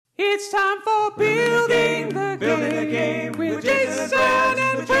It's time for building the game with Jason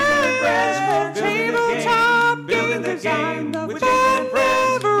and friends. Tabletop game design, the fun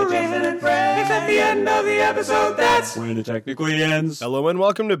never ends. At the end of the episode, that's when it technically ends. Hello and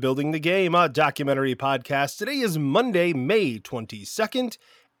welcome to Building the Game, a documentary podcast. Today is Monday, May 22nd,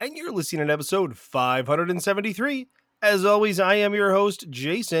 and you're listening to episode 573. As always, I am your host,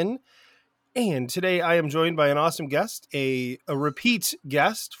 Jason. And today I am joined by an awesome guest, a repeat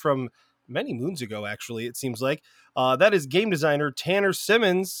guest from many moons ago, actually, it seems like. That is game designer Tanner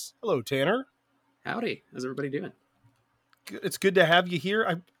Simmons. Hello, Tanner. Howdy. How's everybody doing? It's good to have you here.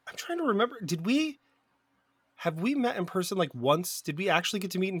 I'm trying to remember. Have we met in person like once? Did we actually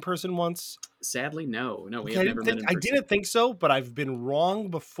get to meet in person once? Sadly, no. No, we have never met in person. I didn't think so, but I've been wrong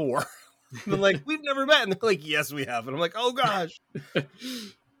before. They're like, we've never met. And they're like, yes, we have. And I'm like, oh, gosh.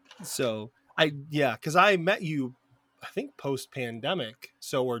 So... because I met you, I think post-pandemic,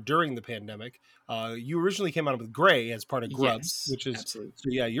 or during the pandemic. You originally came out with Gray as part of Grubs, yes, which is absolutely. So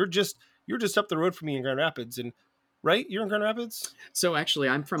yeah, you're just up the road from me in Grand Rapids, and right, you're in Grand Rapids. So actually,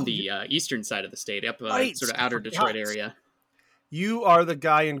 I'm from the eastern side of the state, up right. Sort of outer Detroit area. You are the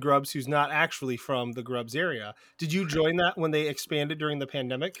guy in Grubs who's not actually from the Grubs area. Did you join that when they expanded during the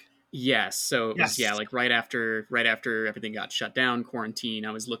pandemic? Yes. So it was, like right after everything got shut down, quarantine,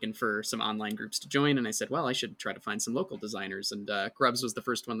 I was looking for some online groups to join. And I said, well, I should try to find some local designers. And Grubs was the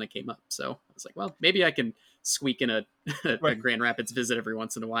first one that came up. So I was like, well, maybe I can squeak in a Grand Rapids visit every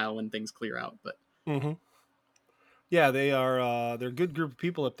once in a while when things clear out. But yeah, they are, they're a good group of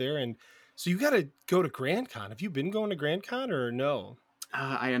people up there. And so you got to go to Grand Con. Have you been going to Grand Con or no?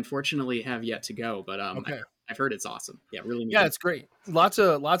 I unfortunately have yet to go, but okay. I've heard it's awesome. Yeah, really neat. Yeah, it's great. Lots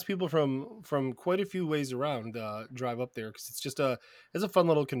of people from quite a few ways around drive up there because it's a fun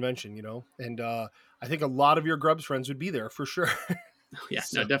little convention, you know. And I think a lot of your Grubs friends would be there for sure. Yeah,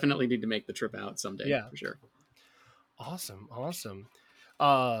 so, no, definitely need to make the trip out someday. Yeah, for sure. Awesome.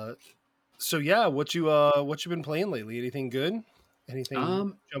 So yeah, what you been playing lately? Anything good?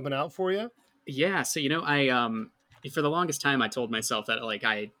 Anything jumping out for you? Yeah, so I for the longest time, I told myself that like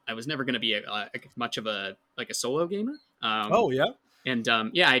I was never going to be much of a solo gamer. And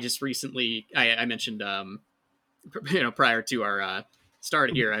I just recently I mentioned prior to our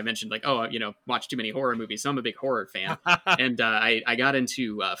start here, I mentioned watch too many horror movies. So I'm a big horror fan, and I got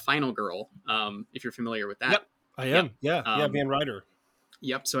into Final Girl. If you're familiar with that, yep, I am. Yep. Yeah, Van Ryder.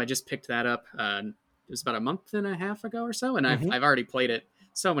 Yep. So I just picked that up. It was about a month and a half ago or so, and I've already played it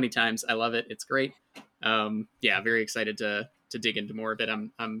so many times. I love it. It's great. Very excited to dig into more of it.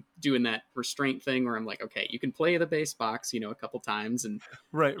 I'm doing that restraint thing where I'm like, okay, you can play the base box, a couple times, and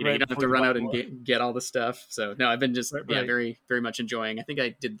you don't have to run out and get all the stuff. So no, I've been just very, very much enjoying. I think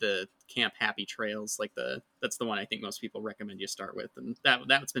I did the Camp Happy Trails, that's the one I think most people recommend you start with, and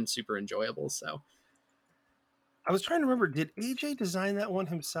that's been super enjoyable. So I was trying to remember, did AJ design that one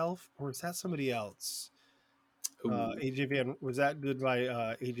himself, or is that somebody else? Was that did by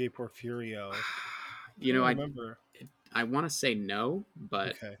AJ Porfirio? I remember. I want to say no, but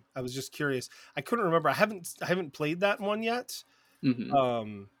okay. I was just curious. I couldn't remember. I haven't played that one yet.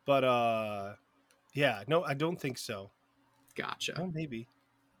 No, I don't think so. Gotcha. Oh, maybe.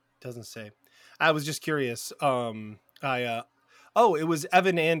 Doesn't say. I was just curious. It was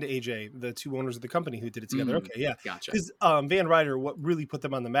Evan and AJ, the two owners of the company, who did it together. Okay, yeah, gotcha. Because Van Ryder, what really put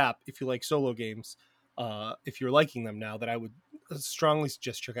them on the map, if you like solo games, if you're liking them now, that I would strongly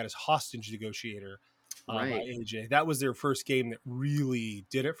suggest check out is Hostage Negotiator. By AJ. That was their first game that really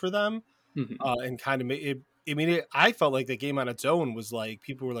did it for them, and kind of made it. I felt like the game on its own was like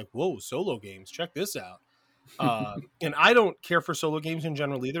people were like, "Whoa, solo games! Check this out." And I don't care for solo games in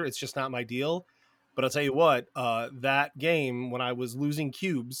general either. It's just not my deal. But I'll tell you what, that game when I was losing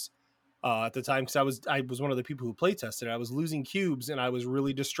cubes at the time, because I was one of the people who play tested it. I was losing cubes, and I was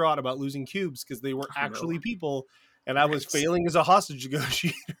really distraught about losing cubes because they were actually people, and I was failing as a hostage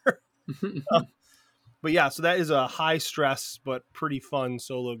negotiator. But yeah, so that is a high stress but pretty fun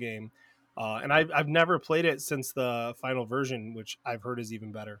solo game, and I've never played it since the final version, which I've heard is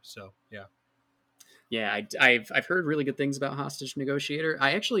even better. So yeah, I've heard really good things about Hostage Negotiator.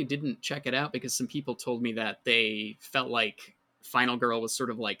 I actually didn't check it out because some people told me that they felt like Final Girl was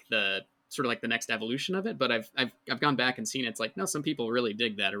sort of like the next evolution of it. But I've gone back and seen it. It's like, no, some people really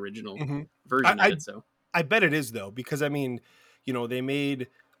dig that original version of it. So I bet it is though, because I mean, they made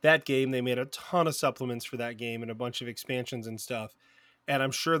that game, they made a ton of supplements for that game and a bunch of expansions and stuff. And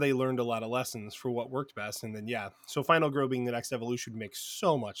I'm sure they learned a lot of lessons for what worked best. And then, so Final Girl being the next evolution makes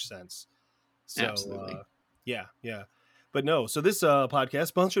so much sense. So, absolutely. Yeah. But no, so this podcast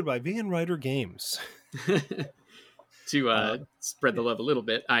sponsored by Van Ryder Games. spread the love a little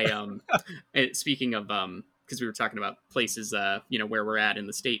bit, speaking of because we were talking about places where we're at in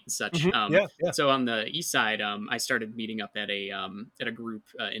the state and such. Yeah, yeah. So on the east side, I started meeting up at a group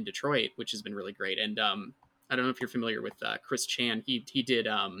in Detroit, which has been really great. And I don't know if you're familiar with Chris Chan. He did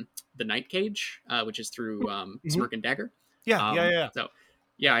the Night Cage, which is through Smirk and Dagger. Yeah. So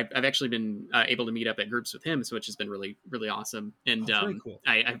yeah, I've actually been able to meet up at groups with him, so which has been really, really awesome. And very cool.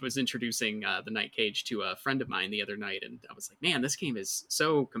 I was introducing the Night Cage to a friend of mine the other night, and I was like, man, this game is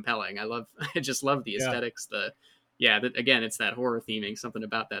so compelling. I just love the aesthetics. Again, it's that horror theming. Something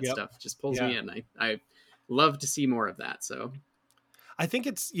about that stuff just pulls me in. I love to see more of that. So I think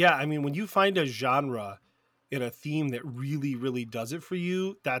I mean, when you find a genre in a theme that really, really does it for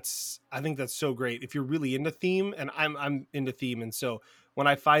you, I think that's so great. If you're really into theme, and I'm into theme, and so when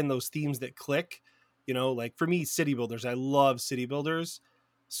I find those themes that click, like for me, city builders, I love city builders.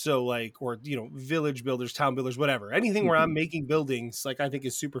 So like, or village builders, town builders, whatever, anything where I'm making buildings, like I think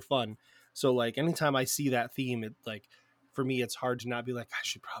is super fun. So like anytime I see that theme, it like for me, it's hard to not be like, I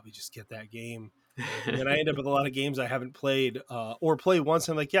should probably just get that game. And then I end up with a lot of games I haven't played or play once.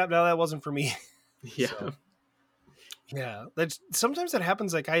 And I'm like, yeah, no, that wasn't for me. Yeah. So, yeah. Sometimes that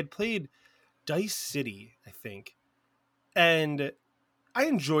happens. Like I had played Dice City, I think, and I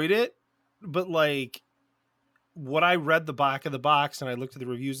enjoyed it, but like when I read the back of the box and I looked at the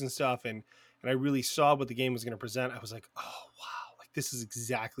reviews and stuff and I really saw what the game was going to present, I was like, oh wow, like this is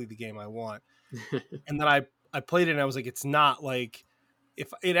exactly the game I want. And then I played it and I was like, it's not like,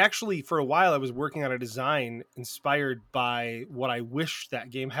 if it actually, for a while I was working on a design inspired by what I wish that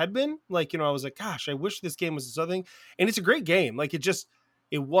game had been. Like, I was like, gosh, I wish this game was this other thing. And it's a great game. Like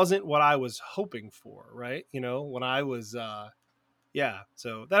it wasn't what I was hoping for. Right. When I was,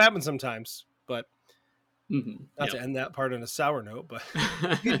 so that happens sometimes, but not to end that part on a sour note, but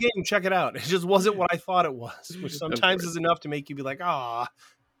good game, check it out. It just wasn't what I thought it was, which sometimes is enough to make you be like, ah.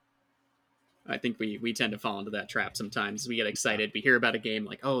 I think we tend to fall into that trap sometimes. We get excited. We hear about a game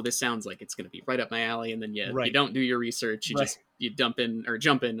like, oh, this sounds like it's going to be right up my alley. And then you don't do your research. You jump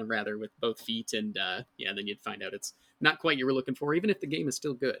in rather with both feet. And then you'd find out it's not quite what you were looking for, even if the game is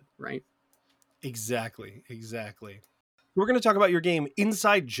still good. Right. Exactly. We're going to talk about your game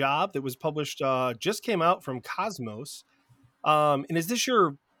Inside Job that was published, just came out from Cosmos. And is this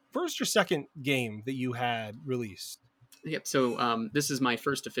your first or second game that you had released? Yep. So this is my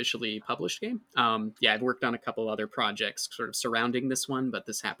first officially published game. I've worked on a couple other projects sort of surrounding this one, but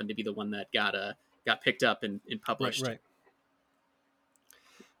this happened to be the one that got picked up and published. Right.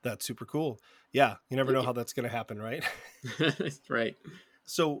 That's super cool. Yeah. You never know how that's going to happen, right? Right.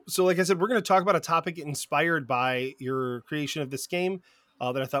 So like I said, we're going to talk about a topic inspired by your creation of this game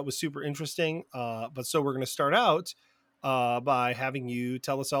that I thought was super interesting. But so we're going to start out by having you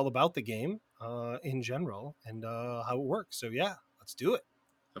tell us all about the game in general and how it works. So yeah, let's do it.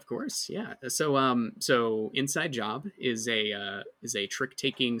 Of course, yeah. So Inside Job is a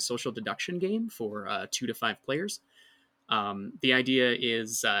trick-taking social deduction game for 2 to 5 players. The idea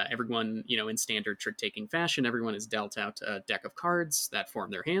is everyone, in standard trick-taking fashion, everyone is dealt out a deck of cards that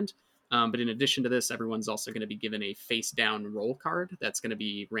form their hand. But in addition to this, everyone's also going to be given a face-down roll card that's going to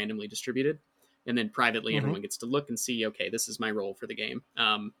be randomly distributed. And then privately, everyone gets to look and see, okay, this is my role for the game.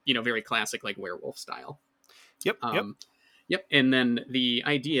 Very classic, like werewolf style. Yep. Yep. And then the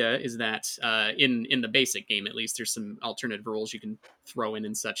idea is that in the basic game, at least, there's some alternative rules you can throw in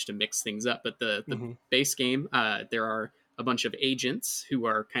and such to mix things up. But the base game, there are a bunch of agents who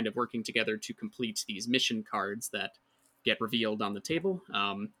are kind of working together to complete these mission cards that get revealed on the table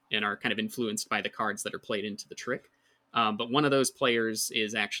and are kind of influenced by the cards that are played into the trick. But one of those players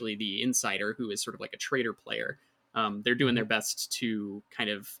is actually the insider, who is sort of like a traitor player. They're doing their best to kind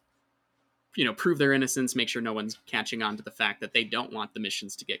of, prove their innocence, make sure no one's catching on to the fact that they don't want the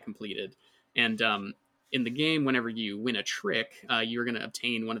missions to get completed. And in the game, whenever you win a trick, you're going to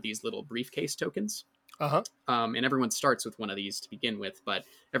obtain one of these little briefcase tokens. And everyone starts with one of these to begin with, but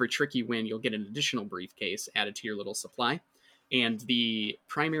every trick you win, you'll get an additional briefcase added to your little supply. And the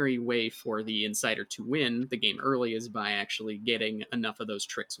primary way for the insider to win the game early is by actually getting enough of those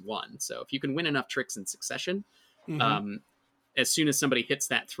tricks won. So if you can win enough tricks in succession, as soon as somebody hits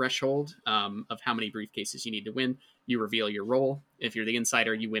that threshold of how many briefcases you need to win, you reveal your role. If you're the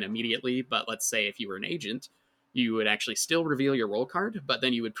insider, you win immediately. But let's say if you were an agent, you would actually still reveal your role card, but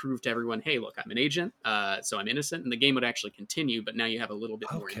then you would prove to everyone, hey, look, I'm an agent, so I'm innocent. And the game would actually continue, but now you have a little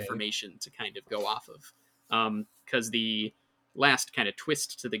bit more information to kind of go off of. Because the last kind of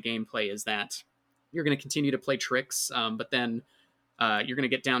twist to the gameplay is that you're going to continue to play tricks, but then you're going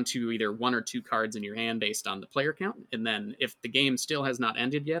to get down to either 1 or 2 cards in your hand based on the player count. And then if the game still has not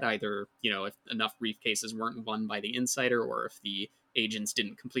ended yet, either, if enough briefcases weren't won by the insider, or if the agents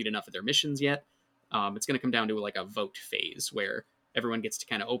didn't complete enough of their missions yet, it's going to come down to like a vote phase where everyone gets to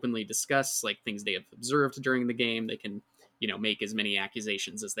kind of openly discuss like things they have observed during the game. They can, make as many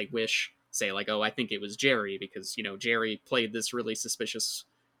accusations as they wish. Say like, oh, I think it was Jerry because, Jerry played this really suspicious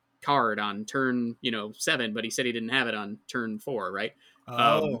card on turn 7, but he said he didn't have it on turn 4, right?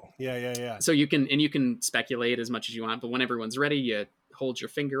 Yeah. So you can speculate as much as you want, but when everyone's ready, you hold your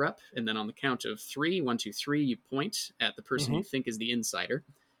finger up, and then on the count of 3, 1, 2, 3, you point at the person you think is the insider.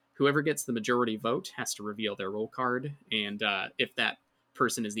 Whoever gets the majority vote has to reveal their roll card, and if that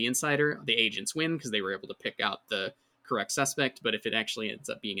person is the insider, the agents win because they were able to pick out the correct suspect. But if it actually ends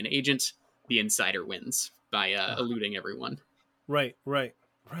up being an agent, the insider wins by eluding everyone. Right.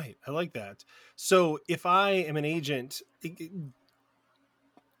 I like that. So if I am an agent,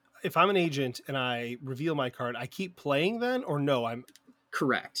 if I'm an agent and I reveal my card, I keep playing then, or no? I'm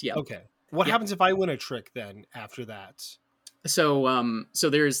correct. Yeah. Okay. What happens if I win a trick then after that? So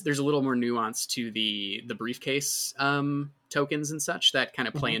there's a little more nuance to the briefcase tokens and such that kind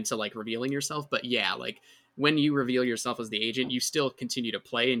of play into like revealing yourself. But yeah, like when you reveal yourself as the agent, you still continue to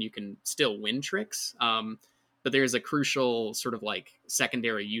play and you can still win tricks. But there's a crucial sort of like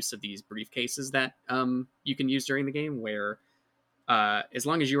secondary use of these briefcases that you can use during the game where as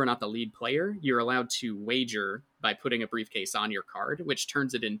long as you are not the lead player, you're allowed to wager by putting a briefcase on your card, which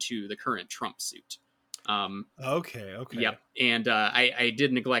turns it into the current trump suit. Okay. Yep. And I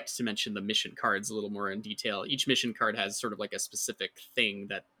did neglect to mention the mission cards a little more in detail. Each mission card has sort of like a specific thing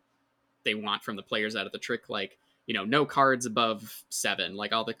that they want from the players out of the trick, like, no cards above 7.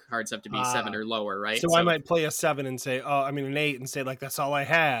 Like all the cards have to be 7 or lower, right? So I might play a 7 and say, an 8 and say like, that's all I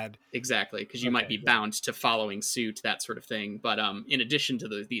had. Exactly. Because you might be bound to following suit, that sort of thing. But in addition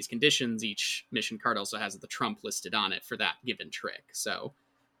to these conditions, each mission card also has the trump listed on it for that given trick. So,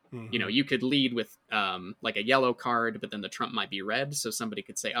 you could lead with like a yellow card, but then the trump might be red. So somebody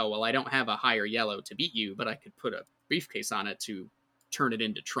could say, oh, well, I don't have a higher yellow to beat you, but I could put a briefcase on it to turn it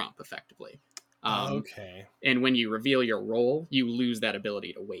into trump effectively. And when you reveal your role, you lose that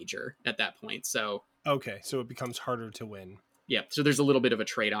ability to wager at that point. So so it becomes harder to win. Yeah, so there's a little bit of a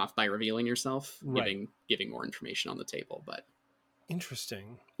trade-off by revealing yourself, giving more information on the table. But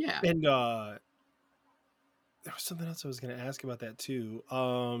interesting. Yeah. And there was something else I was going to ask about that too.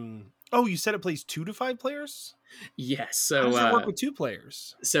 You said it plays 2 to 5 players? Yes. So how does it work with 2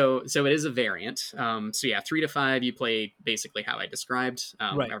 players? So it is a variant. So yeah, 3 to 5, you play basically how I described.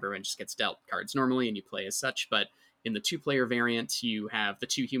 Everyone just gets dealt cards normally, and you play as such. But in the 2-player variant, you have the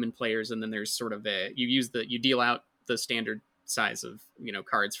 2 human players, and then there's sort of you deal out the standard size of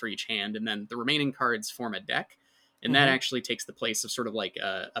cards for each hand, and then the remaining cards form a deck, and that actually takes the place of sort of like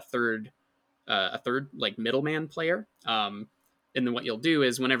a third like middleman player. And then what you'll do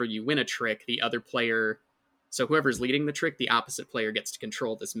is whenever you win a trick, the other player, so whoever's leading the trick, the opposite player gets to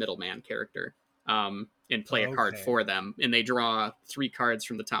control this middleman character and play a card for them. And they draw 3 cards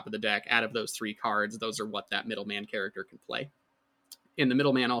from the top of the deck. Out of those 3 cards, those are what that middleman character can play. And the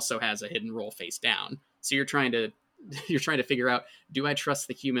middleman also has a hidden roll face down. So you're trying to figure out, do I trust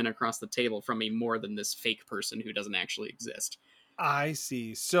the human across the table from me more than this fake person who doesn't actually exist? I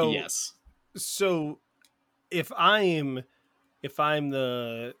see. So yes. So if I'm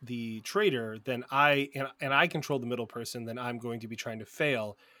the trader, then I control the middle person, then I'm going to be trying to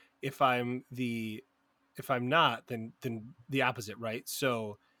fail. If I'm not, then the opposite, right?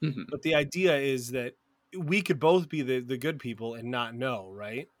 So but the idea is that we could both be the good people and not know,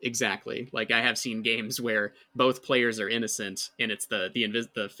 right? Exactly. Like I have seen games where both players are innocent, and it's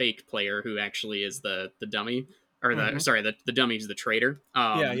the fake player who actually is the dummy, or the dummy's the traitor.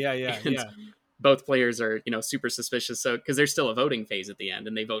 Yeah. Both players are, super suspicious. So, because there's still a voting phase at the end,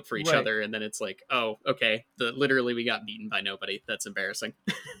 and they vote for each other, and then it's like, oh, okay, literally we got beaten by nobody. That's embarrassing.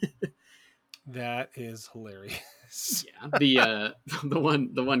 That is hilarious. Yeah. The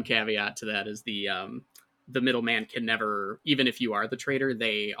one caveat to that is the middleman can never, even if you are the traitor,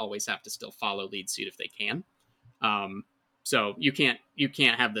 they always have to still follow lead suit if they can. So you can't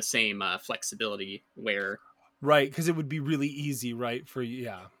have the same flexibility where. Right, because it would be really easy, right?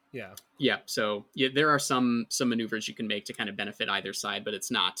 Yeah. So there are some maneuvers you can make to kind of benefit either side, but it's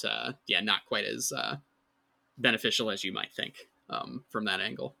not not quite as beneficial as you might think from that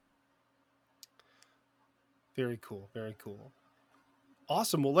angle. Very cool.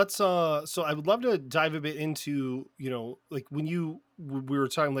 Awesome. Well, let's so I would love to dive a bit into, like when we were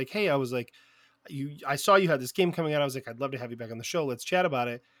talking, like, hey, I was like, I saw you had this game coming out. I was like, I'd love to have you back on the show. Let's chat about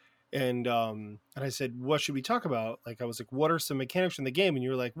it. and I said, what should we talk about? Like, I was like, what are some mechanics in the game? And you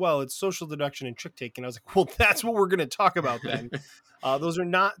were like, well, it's social deduction and trick taking. I was like, well, that's what we're going to talk about then. Those are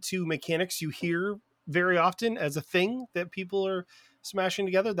not two mechanics you hear very often as a thing that people are smashing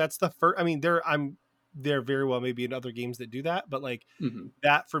together. That's the first. I mean, there very well maybe in other games that do that, but like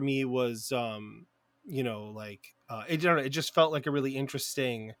that for me was it just felt like a really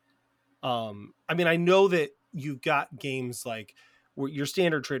interesting. I mean, I know that you've got games like where your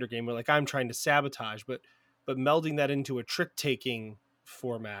standard trader game where like I'm trying to sabotage, but melding that into a trick taking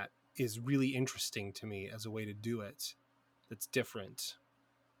format is really interesting to me as a way to do it. That's different.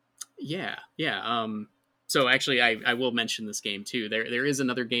 Yeah. So actually, I will mention this game too. There is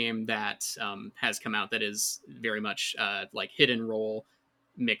another game that has come out that is very much like hit and roll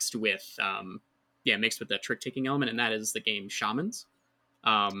mixed with mixed with the trick taking element, and that is the game Shamans.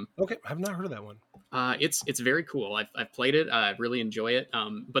 Okay, I've not heard of that one. It's very cool. I've played it. I really enjoy it.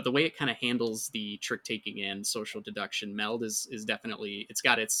 But the way it kind of handles the trick taking and social deduction meld is definitely, it's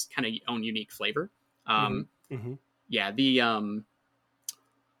got its kind of own unique flavor. Yeah.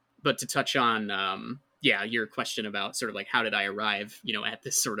 But to touch on your question about sort of like how did I arrive at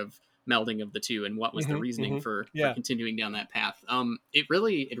this sort of melding of the two, and what was the reasoning for continuing down that path. It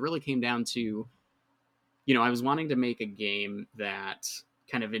really came down to, I was wanting to make a game that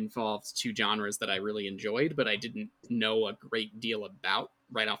kind of involved two genres that I really enjoyed, but I didn't know a great deal about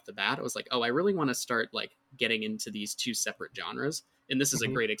right off the bat. I was like, oh, I really want to start like getting into these two separate genres, and this is a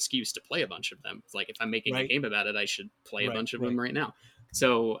great excuse to play a bunch of them. It's like, if I'm making a game about it, I should play a bunch of them right now.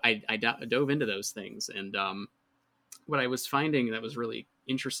 So I dove into those things, and what I was finding that was really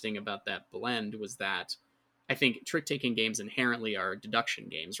interesting about that blend was that I think trick taking games inherently are deduction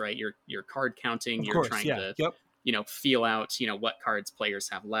games, right? You're card counting, you're trying to feel out what cards players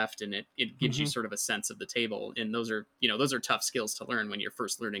have left, and it gives you sort of a sense of the table. And those are tough skills to learn when you're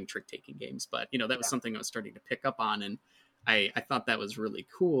first learning trick taking games. But that was something I was starting to pick up on, and I thought that was really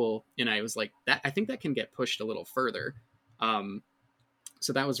cool. And I was like, that I think that can get pushed a little further.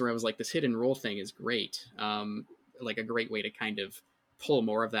 So that was where I was like, this hit and roll thing is great. Like a great way to kind of pull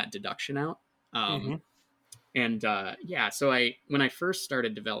more of that deduction out. And so when I first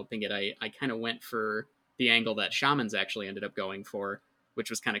started developing it, I kind of went for the angle that Shamans actually ended up going for,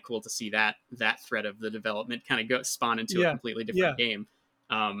 which was kind of cool to see that thread of the development kind of spawn into a completely different game,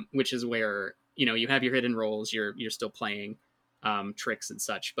 which is where you have your hidden rolls, you're still playing tricks and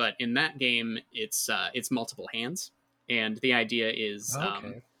such, but in that game it's multiple hands, and the idea is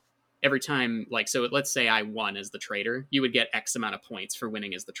every time, like, so let's say I won as the trader, you would get X amount of points for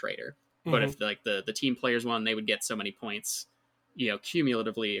winning as the trader. But if like the team players won, they would get so many points,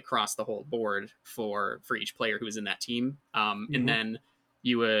 cumulatively across the whole board for each player who was in that team. And then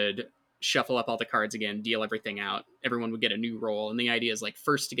you would shuffle up all the cards again, deal everything out. Everyone would get a new roll. And the idea is like,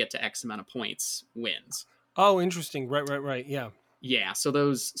 first to get to X amount of points wins. Oh, interesting. Right. Yeah. Yeah. So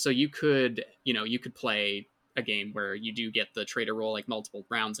you could play a game where you do get the trader roll like multiple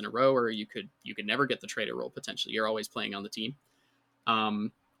rounds in a row, or you could never get the trader roll potentially. You're always playing on the team.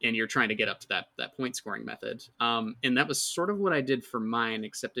 And you're trying to get up to that point scoring method. And that was sort of what I did for mine,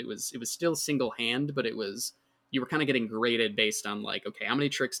 except it was still single hand, but you were kind of getting graded based on like, okay, how many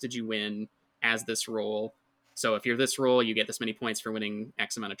tricks did you win as this roll? So if you're this roll, you get this many points for winning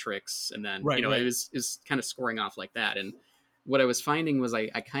X amount of tricks. And then, it was kind of scoring off like that. And what I was finding was I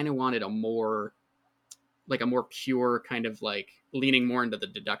kind of wanted a more pure kind of like leaning more into the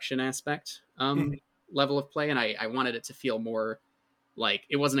deduction aspect level of play. And I wanted it to feel more like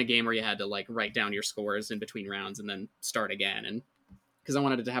it wasn't a game where you had to like write down your scores in between rounds and then start again. And because I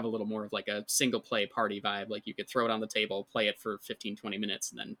wanted it to have a little more of like a single play party vibe, like you could throw it on the table, play it for 15-20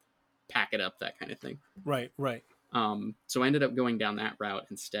 minutes and then pack it up, that kind of thing. Right. So I ended up going down that route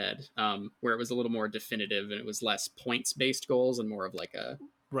instead, where it was a little more definitive and it was less points based goals and more of like a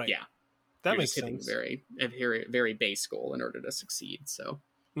that makes sense. A very, very base goal in order to succeed. So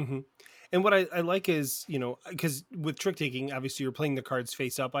and what I like is, because with trick taking, obviously you're playing the cards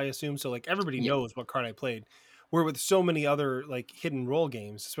face up, I assume. So like everybody knows what card I played. Where with so many other like hidden roll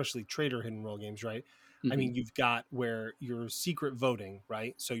games, especially trader hidden roll games, right? I mean, you've got where you're secret voting,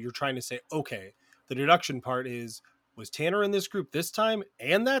 right? So you're trying to say, okay, the deduction part was Tanner in this group this time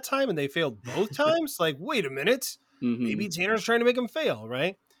and that time, and they failed both times? Like, wait a minute. Maybe Tanner's trying to make them fail,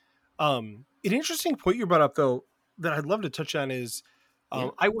 right? An interesting point you brought up, though, that I'd love to touch on is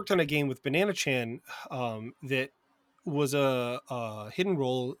I worked on a game with Banana Chan that was a hidden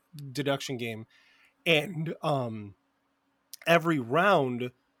roll deduction game, and every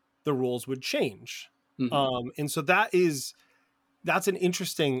round the rolls would change. And so that's an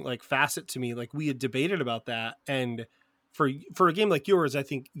interesting like facet to me. Like we had debated about that, and for a game like yours, I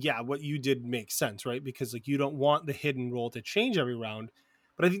think, yeah, what you did makes sense, right? Because like you don't want the hidden role to change every round.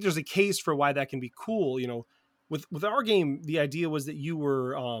 But I think there's a case for why that can be cool. You know, with our game, the idea was that you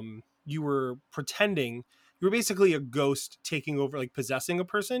were pretending, you were basically a ghost taking over, like possessing a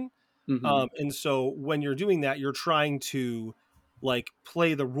person. Mm-hmm. And so when you're doing that, you're trying to like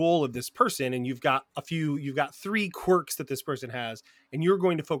play the role of this person, and you've got 3 quirks that this person has, and you're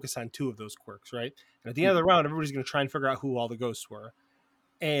going to focus on 2 of those quirks, right? And at the end of the round, everybody's going to try and figure out who all the ghosts were.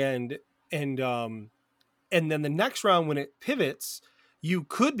 And and um and then the next round, when it pivots, you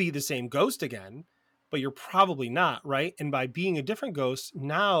could be the same ghost again, but you're probably not, right? And by being a different ghost,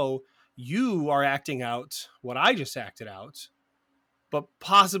 now you are acting out what I just acted out, but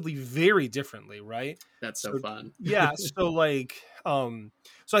possibly very differently, right? That's so So fun. yeah, so like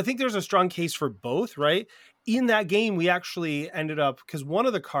so I think there's a strong case for both, right? In that game, we actually ended up, because one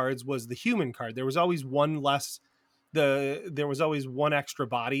of the cards was the human card. There was always there was always one extra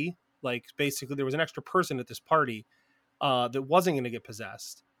body. Like basically there was an extra person at this party that wasn't going to get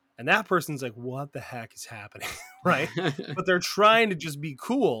possessed. And that person's like, what the heck is happening? Right? But they're trying to just be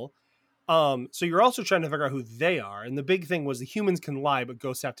cool. So you're also trying to figure out who they are. And the big thing was the humans can lie, but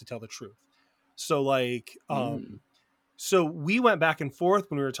ghosts have to tell the truth. So like, so we went back and forth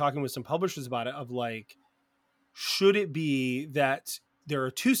when we were talking with some publishers about it, of like, should it be that there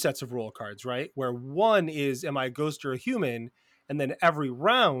are 2 sets of role cards, right? Where one is, am I a ghost or a human? And then every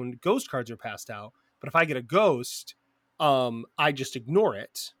round ghost cards are passed out. But if I get a ghost, I just ignore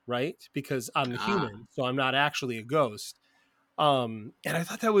it, right? Because I'm the human. So I'm not actually a ghost. And I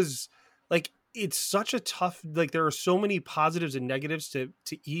thought that was like, it's such a tough, like there are so many positives and negatives to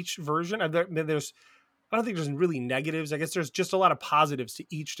each version. I don't think there's really negatives. I guess there's just a lot of positives to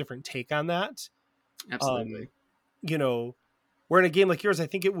each different take on that. Absolutely. You know, where in a game like yours, I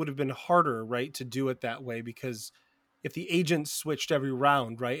think it would have been harder, right, to do it that way, because if the agents switched every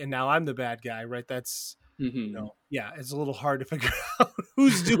round, right, and now I'm the bad guy, right, that's, you know, yeah, it's a little hard to figure out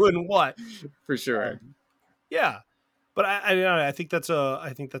who's doing what. For sure. Yeah. But I think that's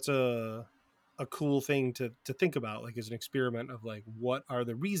a cool thing to think about, like as an experiment of like, what are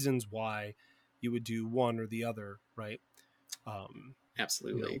the reasons why you would do one or the other, right?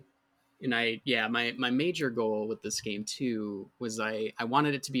 Absolutely. You know. And my major goal with this game too was I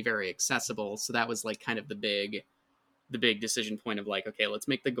wanted it to be very accessible. So that was like kind of the big decision point of like, okay, let's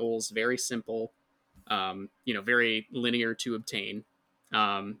make the goals very simple, very linear to obtain.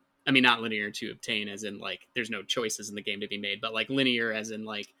 I mean, not linear to obtain as in like there's no choices in the game to be made, but like linear as in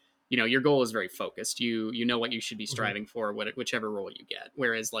like, your goal is very focused. You know what you should be striving for, whichever role you get.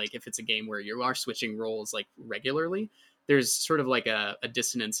 Whereas like if it's a game where you are switching roles like regularly, there's sort of like a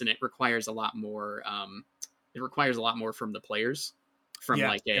dissonance, and it requires a lot more. It requires a lot more from the players. From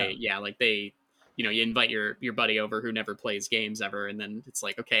like they, you invite your buddy over who never plays games ever, and then it's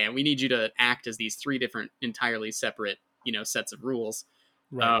like, okay, and we need you to act as these 3 different entirely separate sets of rules.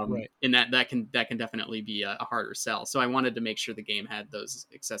 Right. And that can definitely be a harder sell. So I wanted to make sure the game had those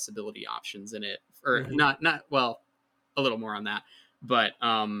accessibility options in it, or not well, a little more on that, but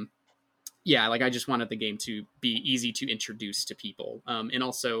yeah, like I just wanted the game to be easy to introduce to people, and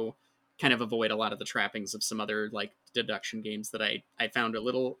also kind of avoid a lot of the trappings of some other like deduction games that I found a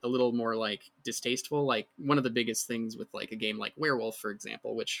little more like distasteful. Like one of the biggest things with like a game like Werewolf, for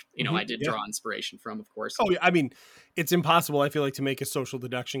example, which I did draw inspiration from, of course. Oh yeah, I mean, it's impossible, I feel like, to make a social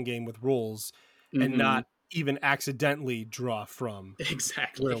deduction game with rules and not even accidentally draw from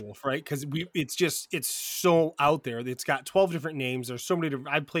exactly Werewolf, right? Because it's so out there. It's got 12 different names. There's so many different.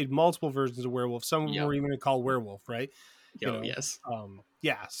 I've played multiple versions of Werewolf. Some of them were even called Werewolf, right? Yes.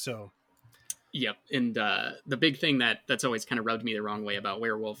 Yeah. So. Yep. And the big thing that's always kind of rubbed me the wrong way about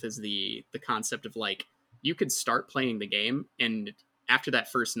Werewolf is the concept of like, you could start playing the game and after that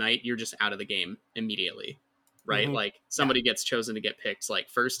first night, you're just out of the game immediately. Right? Like somebody gets chosen to get picked like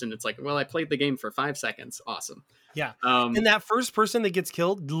first, and it's like, well, I played the game for 5 seconds. Awesome. Yeah. And that first person that gets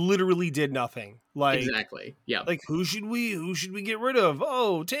killed literally did nothing. Like, exactly. Yeah. Like, who should we get rid of?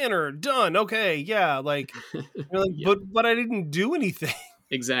 Oh, Tanner, done. Okay. Yeah. Like, you're like, but I didn't do anything.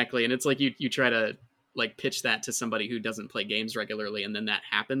 Exactly. And it's like you try to like pitch that to somebody who doesn't play games regularly, and then that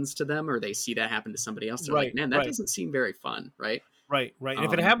happens to them, or they see that happen to somebody else. They're like, man, that doesn't seem very fun. Right. Right. And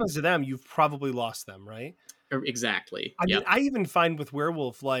if it happens to them, you've probably lost them. Right. Exactly. I mean, I even find with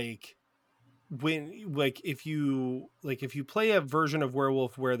Werewolf, like when, like if you play a version of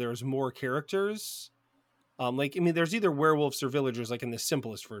Werewolf where there's more characters, like, I mean, there's either werewolves or villagers, like in the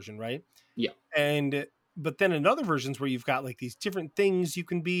simplest version. Right. Yeah. But then in other versions where you've got like these different things you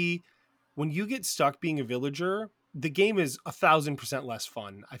can be, when you get stuck being a villager, the game is 1,000% less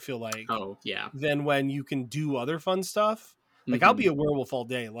fun, I feel like, Oh yeah. than when you can do other fun stuff. Like I'll Mm-hmm. be a werewolf all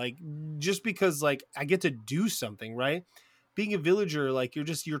day, like just because like I get to do something, right? Being a villager, like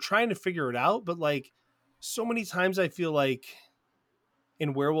you're trying to figure it out, but like so many times I feel like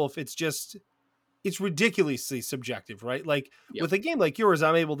in werewolf it's ridiculously subjective, right? Like Yep. with a game like yours,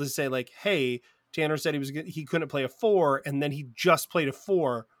 I'm able to say like, hey, Tanner said he couldn't play a 4 and then he just played a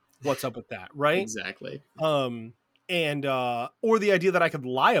 4. What's up with that, right? Exactly. And or the idea that I could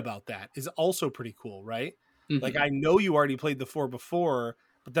lie about that is also pretty cool, right? Like Mm-hmm. I know you already played the 4 before,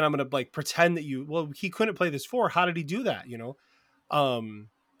 but then I'm gonna like pretend that he couldn't play this 4. How did he do that? Um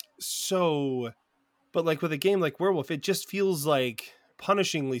so but like with a game like Werewolf, it just feels like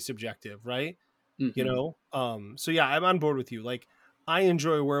punishingly subjective, right? Mm-hmm. So yeah, I'm on board with you. Like I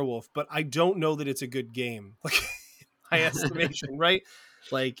enjoy Werewolf, but I don't know that it's a good game. Like my estimation, right?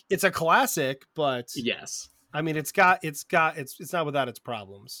 Like it's a classic, but Yes. I mean it's not without its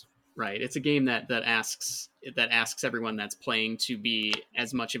problems. Right. It's a game that asks everyone that's playing to be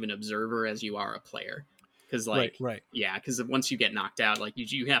as much of an observer as you are a player. Because Right, like, right. yeah, because once you get knocked out, like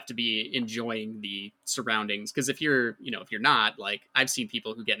you have to be enjoying the surroundings. Because if you're not, like, I've seen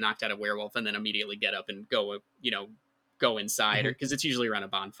people who get knocked out of Werewolf and then immediately get up and go inside, or Mhm. because it's usually around a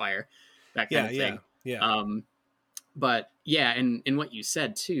bonfire, that kind Yeah, of yeah, thing. yeah. But yeah, and what you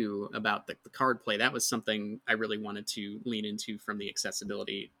said too about the card play, that was something I really wanted to lean into from the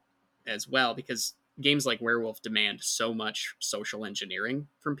accessibility as well, because games like Werewolf demand so much social engineering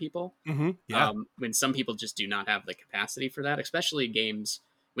from people. Yeah. When some people just do not have the capacity for that, especially games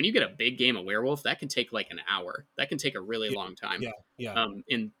when you get a big game of Werewolf, that can take like an hour. That can take a really Yeah. long time. Yeah. Yeah.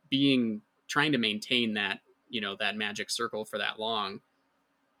 And trying to maintain that magic circle for that long,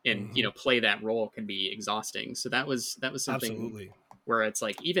 and play that role can be exhausting. So that was something Absolutely. where it's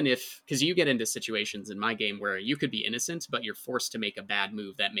like, even if, because you get into situations in my game where you could be innocent but you're forced to make a bad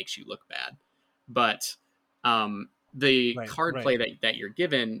move that makes you look bad. But the Right. card Right. play that you're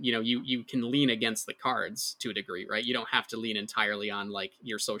given, you can lean against the cards to a degree, right? You don't have to lean entirely on like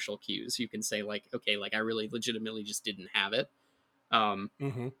your social cues. You can say like, okay, like I really legitimately just didn't have it. um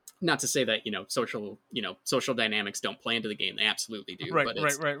Mm-hmm. Not to say that social dynamics don't play into the game, they absolutely do, Right. but Right.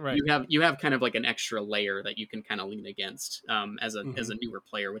 it's, Right. Right. you have kind of like an extra layer that you can kind of lean against, as Mm-hmm. a newer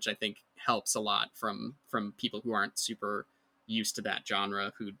player, which I think helps a lot from people who aren't super used to that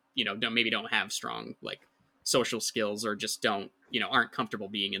genre, who don't have strong like social skills, or just aren't comfortable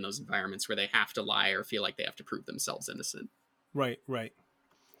being in those environments where they have to lie or feel like they have to prove themselves innocent. Right. Right.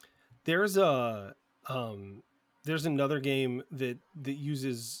 There's a um there's another game that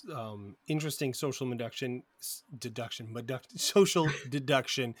uses interesting social deduction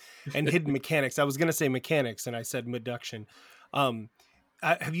and hidden mechanics. I was going to say mechanics and I said deduction. um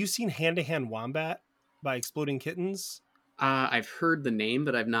have you seen Hand to Hand Wombat by Exploding Kittens? I've heard the name,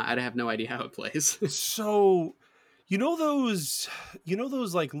 but I have no idea how it plays. So you know those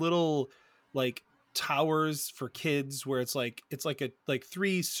like little like towers for kids where it's like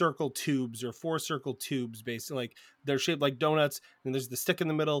 3 circle tubes or 4 circle tubes, basically like they're shaped like donuts and there's the stick in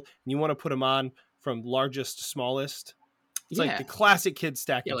the middle and you want to put them on from largest to smallest. It's like Yeah. the classic kid Yeah,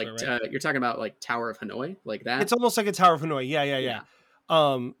 stacking like toy, right? you're talking about like Tower of Hanoi, like that. It's almost like a Tower of Hanoi. Yeah, yeah, yeah.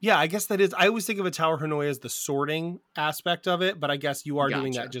 Yeah, Yeah, I guess that is. I always think of a Tower of Hanoi as the sorting aspect of it, but I guess you are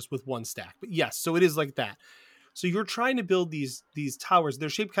doing that gotcha. just with one stack. But yes, so it is like that. So you're trying to build these towers. They're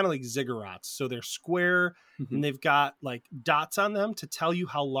shaped kind of like ziggurats. So they're square Mhm. and they've got like dots on them to tell you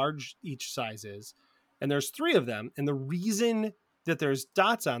how large each size is. And there's 3 of them. And the reason that there's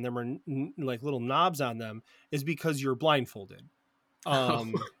dots on them or like little knobs on them is because you're blindfolded.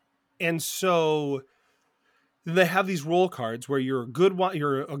 Oh, And so they have these roll cards where you're a good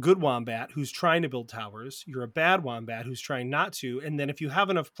wombat who's trying to build towers. You're a bad wombat who's trying not to. And then if you have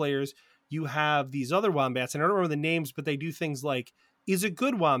enough players, you have these other wombats, and I don't remember the names, but they do things like is a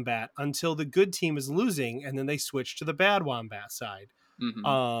good wombat until the good team is losing, and then they switch to the bad wombat side.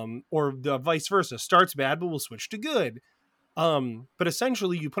 hmm. Or the vice versa. Starts bad, but we'll switch to good. But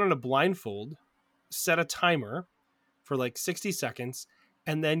essentially you put on a blindfold, set a timer for like 60 seconds,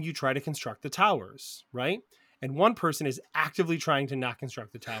 and then you try to construct the towers, right? And one person is actively trying to not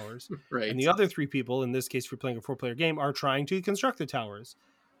construct the towers, and Right. the other 3 people, in this case, if you're playing a 4-player game, are trying to construct the towers.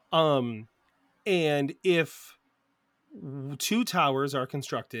 Um, and if 2 towers are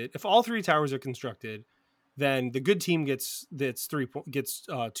constructed, if all 3 towers are constructed, then the good team gets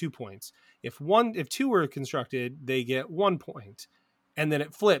 2 points. If 2 are constructed, they get 1 point, and then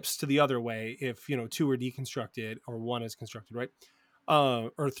it flips to the other way if 2 are deconstructed or 1 is constructed, right?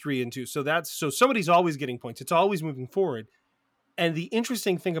 Or 3 and 2. So somebody's always getting points. It's always moving forward. And the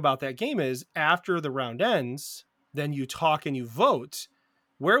interesting thing about that game is after the round ends, then you talk and you vote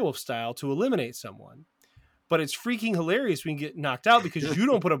werewolf style to eliminate someone. But it's freaking hilarious when you get knocked out because you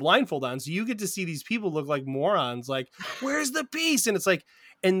don't put a blindfold on. So you get to see these people look like morons, like, where's the piece? And it's like,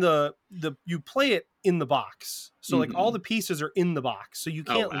 and you play it in the box. So like all the pieces are in the box. So you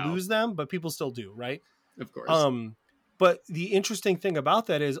can't lose them, but people still do, right? Of course. But the interesting thing about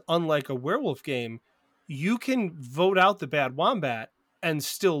that is, unlike a werewolf game, you can vote out the bad wombat and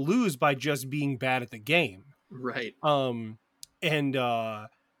still lose by just being bad at the game. Right.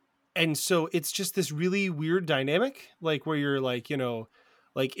 And so it's just this really weird dynamic, like where you're like, you know,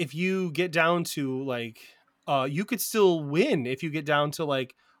 like if you get down to like, you could still win if you get down to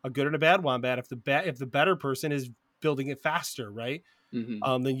like a good and a bad wombat. If the better person is building it faster, right?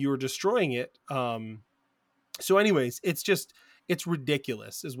 Then you are destroying it. So anyways, it's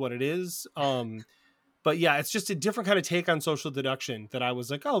ridiculous is what it is. But yeah, it's just a different kind of take on social deduction that I was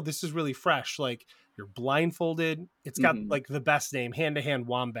like, oh, this is really fresh. Like you're blindfolded. It's got like the best name. Hand-to-hand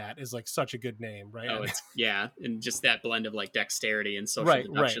wombat is like such a good name, right? Oh, and just that blend of like dexterity and social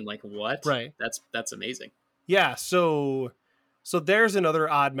deduction. Like what? Right. That's amazing. Yeah. So there's another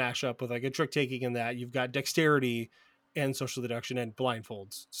odd mashup with like a trick taking in that you've got dexterity and social deduction and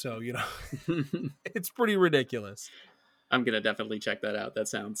blindfolds. So, you know, it's pretty ridiculous. I'm going to definitely check that out. That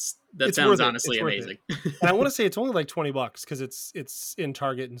sounds honestly amazing. And I want to say it's only like $20 because it's in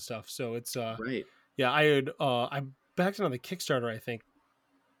Target and stuff. So it's, right. Yeah, I backed it on the Kickstarter, I think.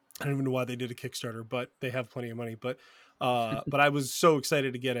 I don't even know why they did a Kickstarter, but they have plenty of money. But I was so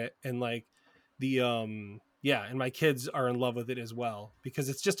excited to get it. And like and my kids are in love with it as well because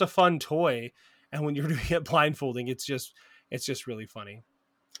it's just a fun toy. And when you're doing it blindfolding, it's just really funny.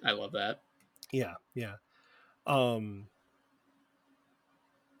 I love that. Yeah. Yeah.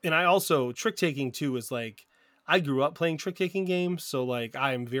 And I also, trick taking too is like, I grew up playing trick taking games. So like,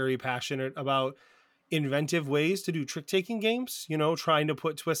 I am very passionate about inventive ways to do trick taking games, you know, trying to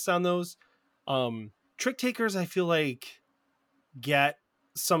put twists on those. Trick takers, I feel like, get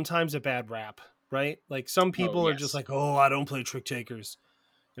sometimes a bad rap, right? Like some people are just like, oh, I don't play trick takers.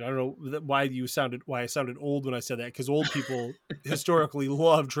 You know, I don't know why I sounded old when I said that, because old people historically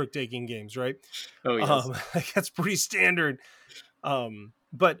love trick taking games, right? Oh yes. That's pretty standard.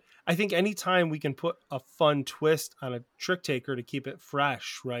 But I think anytime we can put a fun twist on a trick taker to keep it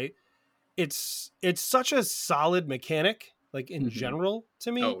fresh, right? It's such a solid mechanic, like in general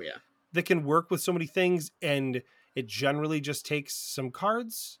to me. Oh yeah. That can work with so many things, and it generally just takes some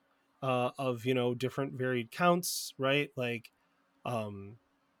cards of, you know, different varied counts, right? Like,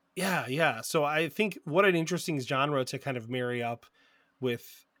 yeah. So I think what an interesting genre to kind of marry up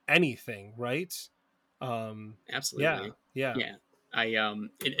with anything, right? Absolutely. Yeah. I'm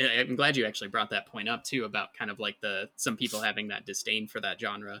glad you actually brought that point up too, about kind of like some people having that disdain for that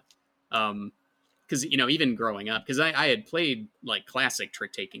genre. Because, you know, even growing up, because I had played like classic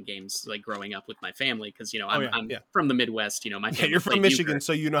trick taking games like growing up with my family, because, you know, I'm from the Midwest, you know, my family you're from Michigan, euchre.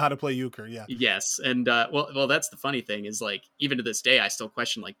 so you know how to play euchre. Yeah. Yes. And well, that's the funny thing is, like, even to this day, I still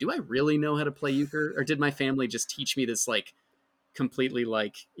question, like, do I really know how to play euchre, or did my family just teach me this like completely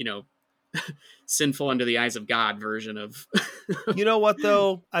like, you know, sinful under the eyes of God version of You know what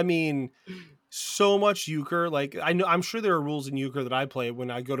though? I mean, so much euchre, like I'm sure there are rules in euchre that I play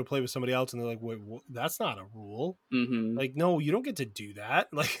when I go to play with somebody else and they're like, wait, that's not a rule. Like, no, you don't get to do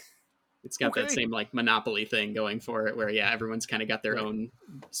that. Like, it's got that same like Monopoly thing going for it, where everyone's kind of got their own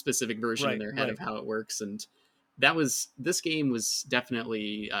specific version in their head of how it works. And this game was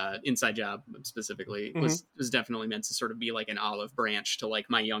definitely Inside Job specifically was definitely meant to sort of be like an olive branch to like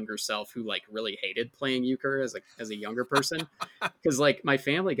my younger self, who like really hated playing euchre as a younger person, because like my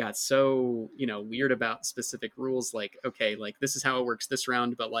family got so, you know, weird about specific rules, like, okay, like this is how it works this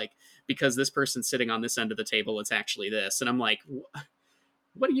round, but like because this person's sitting on this end of the table, it's actually this. And I'm like,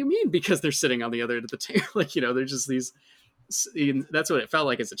 what do you mean because they're sitting on the other end of the table? Like, you know, they're just these, that's what it felt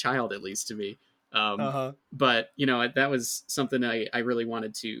like as a child, at least to me. But, you know, that was something I really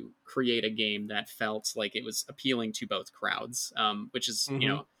wanted to create a game that felt like it was appealing to both crowds, which is, you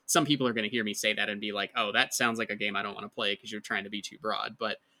know, some people are going to hear me say that and be like, oh, that sounds like a game I don't want to play because you're trying to be too broad.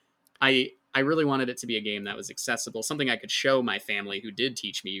 But I really wanted it to be a game that was accessible, something I could show my family who did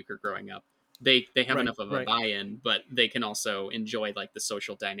teach me euchre growing up. They have enough of a buy-in, but they can also enjoy like the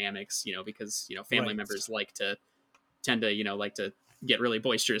social dynamics, you know, because, you know, family members tend to get really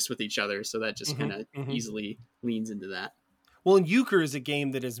boisterous with each other, so that just kind of easily leans into that. Well, and euchre is a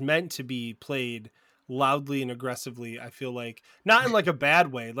game that is meant to be played loudly and aggressively. I feel like, not in like a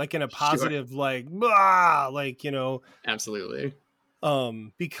bad way, like in a positive, like, like, you know, absolutely.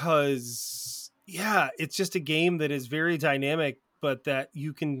 Because it's just a game that is very dynamic but that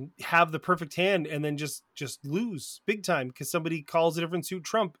you can have the perfect hand and then just lose big time because somebody calls a different suit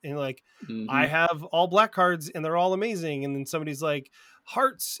trump, and like, I have all black cards and they're all amazing, and then somebody's like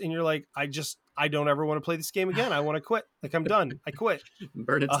hearts, and you're like, I don't ever want to play this game again. I want to quit. Like, I'm done. I quit.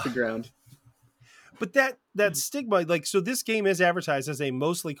 Burn it to the ground. But that stigma, like, so this game is advertised as a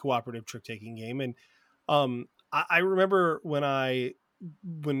mostly cooperative trick taking game, and I remember when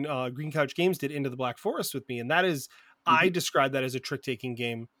Green Couch Games did Into the Black Forest with me, and that is, I described that as a trick taking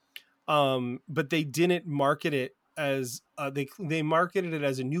game, but they didn't market it as they marketed it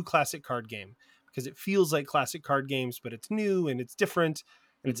as a new classic card game because it feels like classic card games, but it's new and it's different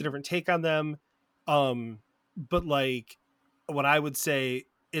and it's a different take on them. But like, what I would say,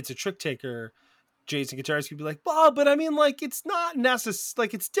 it's a trick taker. Jason Guitars could be like, "Bob, but I mean, like, it's not necessary.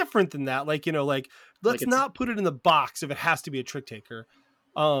 Like, it's different than that. Like, you know, like, let's not put it in the box if it has to be a trick taker."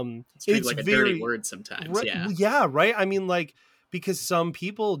 It's like a dirty word sometimes. Right, yeah, right. I mean, like, because some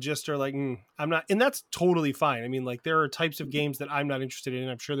people just are like, I'm not, and that's totally fine. I mean, like, there are types of games that I'm not interested in.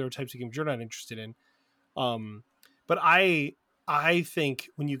 I'm sure there are types of games you're not interested in. But I think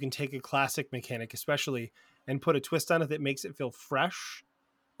when you can take a classic mechanic, especially, and put a twist on it that makes it feel fresh.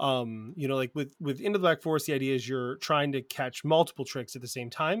 You know, like with Into the Black Forest, the idea is you're trying to catch multiple tricks at the same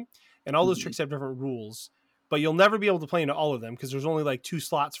time, and all those tricks have different rules, but you'll never be able to play into all of them because there's only like 2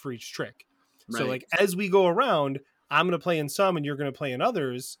 slots for each trick. Right. So like, as we go around, I'm going to play in some and you're going to play in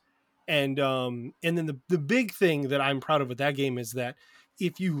others. And then the big thing that I'm proud of with that game is that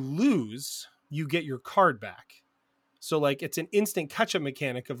if you lose, you get your card back. So like, it's an instant catch-up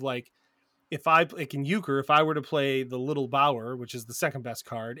mechanic of like, if I, like in Euchre, if I were to play the little Bower, which is the second best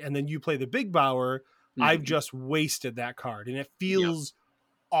card, and then you play the big Bower, I've just wasted that card, and it feels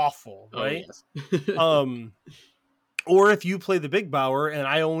awful, right? Oh, yes. Or if you play the big Bower and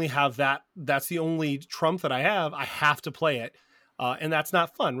I only have that's the only trump that I have to play it, and that's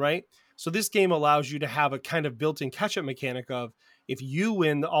not fun, right? So this game allows you to have a kind of built-in catch-up mechanic of, if you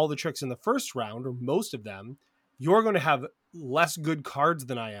win all the tricks in the first round, or most of them, you're going to have less good cards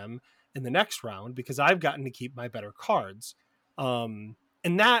than I am in the next round because I've gotten to keep my better cards. And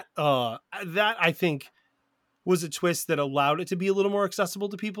that I think was a twist that allowed it to be a little more accessible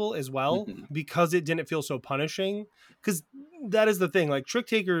to people as well, because it didn't feel so punishing. Because that is the thing, like, trick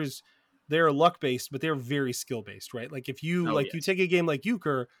takers, they're luck based, but they're very skill based, right? Like, if you you take a game like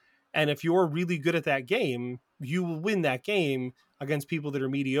Euchre, and if you're really good at that game, you will win that game against people that are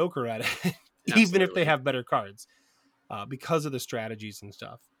mediocre at it, even if they have better cards, because of the strategies and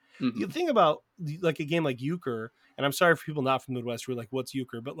stuff. The thing about like a game like Euchre, and I'm sorry for people not from the Midwest who are like, what's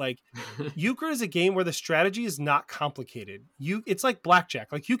Euchre? But like, Euchre is a game where the strategy is not complicated. It's like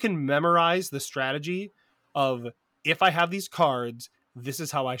blackjack. Like, you can memorize the strategy of, if I have these cards, this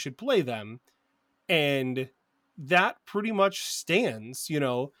is how I should play them. And that pretty much stands, you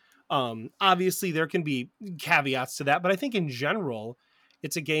know. Obviously there can be caveats to that, but I think in general,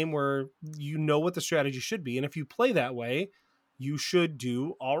 it's a game where you know what the strategy should be. And if you play that way, you should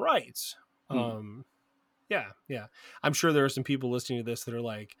do all right. Yeah. I'm sure there are some people listening to this that are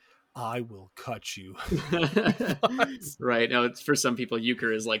like, I will cut you. Right. No, it's, for some people,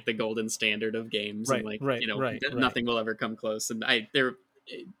 Euchre is like the golden standard of games. Right, and like, right, you know, right, nothing will ever come close. And they're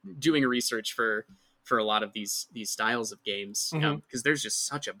doing research for a lot of these styles of games, because there's just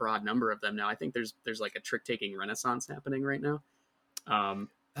such a broad number of them now. I think there's like a trick taking renaissance happening right now.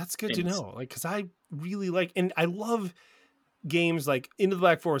 That's good to know. Like, cause I really like, and I love games like Into the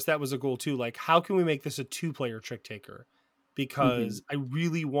Black Forest. That was a goal too. Like, how can we make this a 2-player trick taker? Because I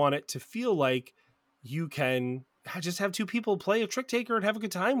really want it to feel like you can just have 2 people play a trick taker and have a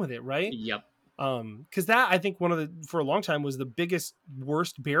good time with it. Right. Yep. Cause that, I think for a long time was the biggest,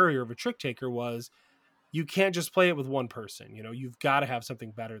 worst barrier of a trick taker was, you can't just play it with one person. You know, you've got to have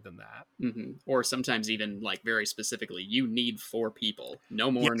something better than that. Or sometimes even like very specifically, you need 4 people, no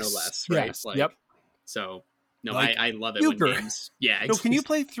more, no less. Right. Yes. Like, yep. So no, like I love it Euchre. when games. Yeah. No, can you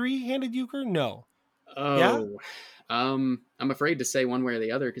play 3-handed Euchre? No. Oh, yeah? I'm afraid to say one way or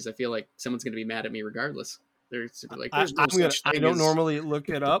the other, because I feel like someone's going to be mad at me regardless. There's like, there's no such thing. I don't normally look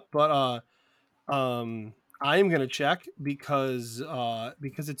it up, but I am going to check because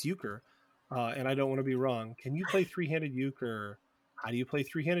it's Euchre. And I don't want to be wrong. Can you play 3-handed Euchre? How do you play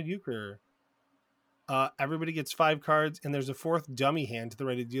 3-handed Euchre? Everybody gets 5 cards, and there's a 4th dummy hand to the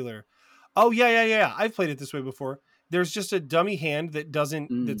right of the dealer. Oh, yeah. I've played it this way before. There's just a dummy hand that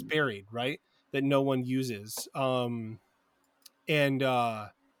that's buried, right? That no one uses.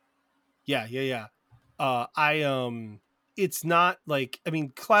 It's not like, I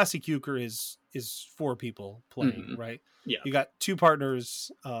mean, classic Euchre is 4 people playing, right? Yeah. You got 2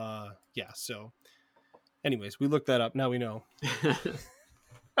 partners. So Anyways, we looked that up. Now we know.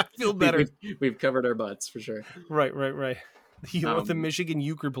 I feel better. We've covered our butts for sure. Right. The Michigan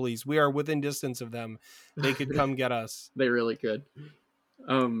Euchre Police. We are within distance of them. They could come get us. They really could.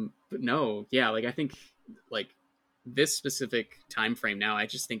 But no, yeah, like I think like this specific time frame now, I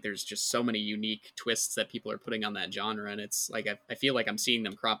just think there's just so many unique twists that people are putting on that genre, and it's like I feel like I'm seeing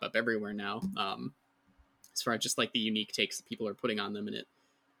them crop up everywhere now. As far as just like the unique takes that people are putting on them, and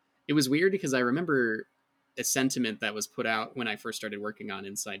it was weird because I remember a sentiment that was put out when I first started working on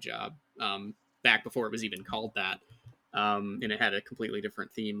Inside Job, back before it was even called that, and it had a completely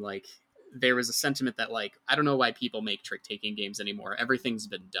different theme. Like there was a sentiment that like I don't know why people make trick taking games anymore. Everything's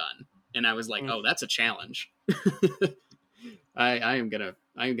been done, and I was like, oh, that's a challenge. I am gonna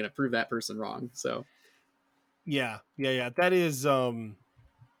prove that person wrong. So yeah. That is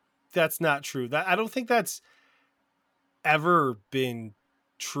that's not true. That I don't think that's ever been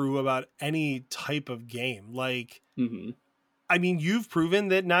true about any type of game. Like, I mean, you've proven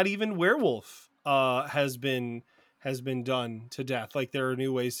that not even Werewolf has been done to death. Like there are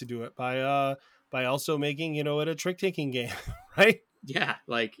new ways to do it by also making, it a trick taking game, right? Yeah,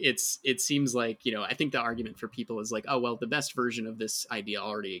 like it seems like, I think the argument for people is like, oh well, the best version of this idea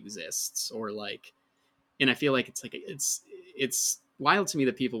already exists, or like, and I feel like it's wild to me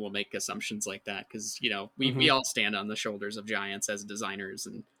that people will make assumptions like that because we all stand on the shoulders of giants as designers,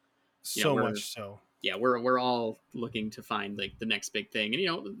 and so much so. Yeah, we're all looking to find like the next big thing,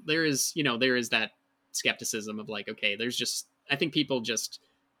 and there is that skepticism of like, okay, I think people just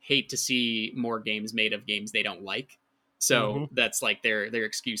hate to see more games made of games they don't like. So that's like their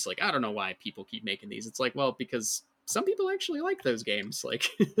excuse. Like, I don't know why people keep making these. It's like, well, because some people actually like those games. Like,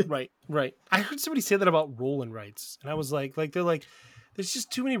 right. I heard somebody say that about roll and writes, and I was like, they're like, there's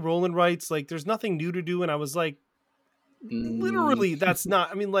just too many roll and writes. Like, there's nothing new to do. And I was like, literally, that's not.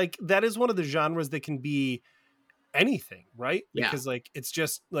 I mean, like, that is one of the genres that can be anything, right? Because like, it's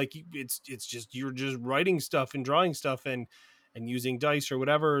just like it's just you're just writing stuff and drawing stuff and using dice or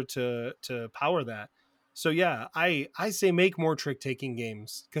whatever to power that. So yeah, I say make more trick taking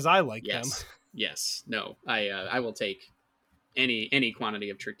games because I like them. Yes. No, I will take any quantity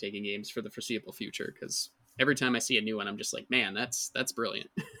of trick taking games for the foreseeable future, because every time I see a new one, I'm just like, man, that's brilliant.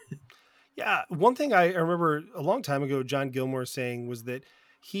 Yeah, one thing I remember a long time ago, John Gilmore saying was that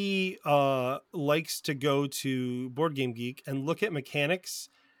he likes to go to Board Game Geek and look at mechanics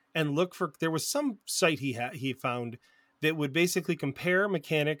and look for. There was some site he found that would basically compare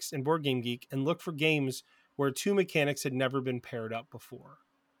mechanics in Board Game Geek and look for games where two mechanics had never been paired up before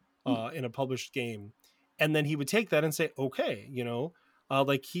in a published game. And then he would take that and say, okay,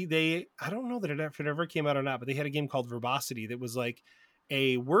 like I don't know that if it ever came out or not, but they had a game called Verbosity that was like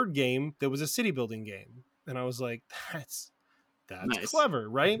a word game that was a city building game. And I was like, that's nice. Clever,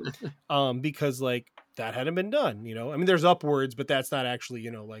 right? Because like that hadn't been done, I mean, there's Upwards, but that's not actually,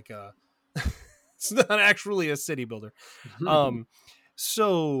 like it's not actually a city builder.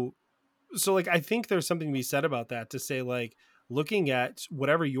 So like, I think there's something to be said about that, to say like, looking at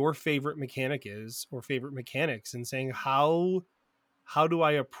whatever your favorite mechanic is or favorite mechanics and saying, how do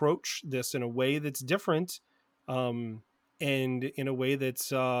I approach this in a way that's different? And in a way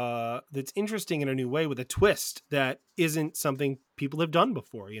that's interesting in a new way with a twist that isn't something people have done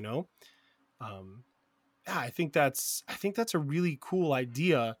before, I think that's a really cool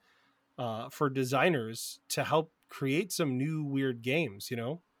idea for designers to help create some new weird games,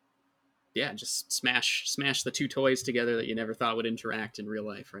 Yeah, just smash the two toys together that you never thought would interact in real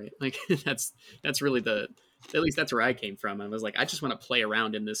life, right? Like that's really at least that's where I came from. I was like, I just want to play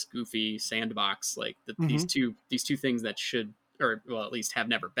around in this goofy sandbox, like these two things that should, or well, at least have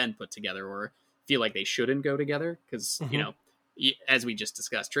never been put together, or feel like they shouldn't go together, because as we just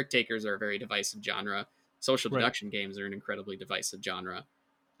discussed, trick takers are a very divisive genre. Social deduction games are an incredibly divisive genre.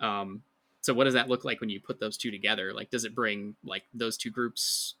 So what does that look like when you put those two together? Like, does it bring like those two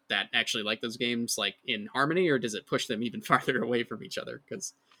groups that actually like those games like in harmony, or does it push them even farther away from each other?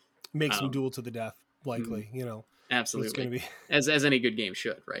 Because makes them duel to the death, likely. Absolutely, it's going to be as any good game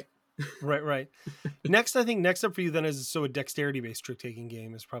should, right? Right. Next up for you then is a dexterity based trick taking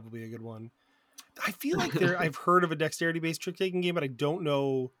game is probably a good one. I feel like I've heard of a dexterity based trick taking game, but I don't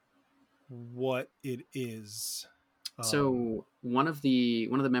know what it is. So one of the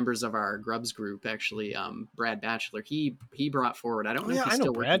members of our Grubs group, actually, Brad Batchelor, he brought forward. I don't know if he's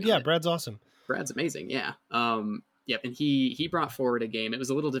still Brad. working on it. Brad's awesome. Brad's amazing. Yeah. Yep. And he brought forward a game. It was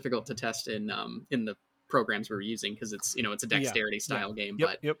a little difficult to test in the programs we were using, because it's it's a dexterity style game.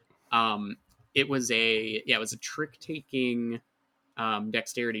 It was a trick taking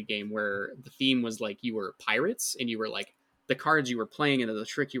dexterity game where the theme was like you were pirates and you were like the cards you were playing and the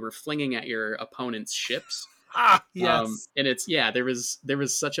trick you were flinging at your opponent's ships. Yes. And it's, there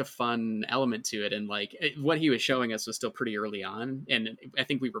was such a fun element to it, and like what he was showing us was still pretty early on, and I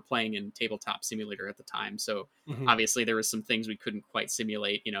think we were playing in Tabletop Simulator at the time, so obviously there was some things we couldn't quite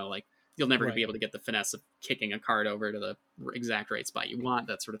simulate, like you'll never be able to get the finesse of kicking a card over to the exact right spot you want,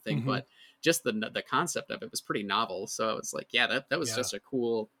 that sort of thing. But just the concept of it was pretty novel, so I was like, that was just a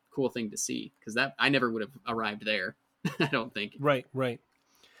cool thing to see, because that I never would have arrived there. I don't think. Right.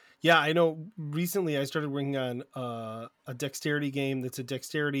 Yeah, I know recently I started working on a dexterity game that's a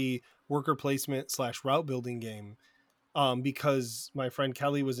dexterity worker placement / route building game, because my friend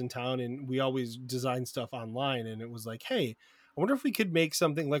Kelly was in town and we always design stuff online, and it was like, hey, I wonder if we could make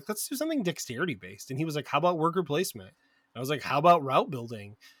something like, let's do something dexterity based. And he was like, how about worker placement? And I was like, how about route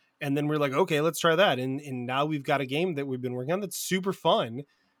building? And then we're like, okay, let's try that. And now we've got a game that we've been working on that's super fun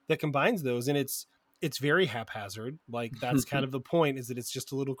that combines those, and it's very haphazard. Like that's kind of the point, is that it's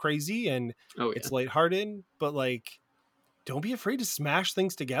just a little crazy and it's lighthearted, but like, don't be afraid to smash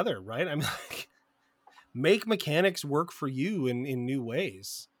things together, right? I mean, like, make mechanics work for you in new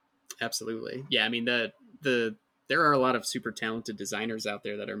ways. Absolutely. Yeah. I mean, there are a lot of super talented designers out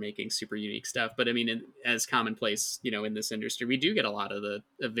there that are making super unique stuff, but I mean, as commonplace, in this industry, we do get a lot of the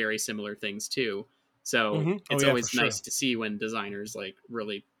very similar things too. So it's always nice to see when designers like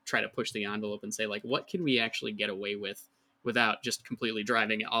really try to push the envelope and say, like, what can we actually get away with without just completely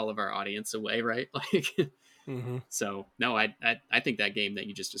driving all of our audience away, right? Like, so no, I think that game that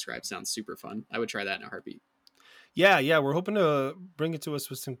you just described sounds super fun. I would try that in a heartbeat. Yeah, we're hoping to bring it to us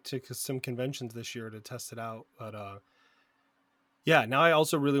with some conventions this year to test it out. But yeah, now I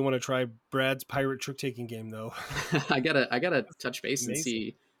also really want to try Brad's pirate trick taking game though. I gotta touch base and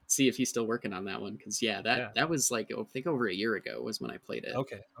see if he's still working on that one, because that was like, I think over a year ago was when I played it.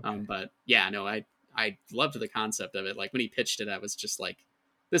 Okay. But yeah, no, I loved the concept of it. Like when he pitched it, I was just like,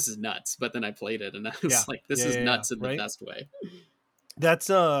 this is nuts. But then I played it and I was like, this is nuts in the best way. That's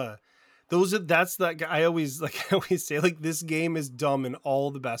I always say, like, this game is dumb in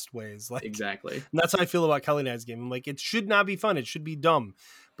all the best ways. Like, exactly. And that's how I feel about Kelly and I's game. I'm like, it should not be fun. It should be dumb,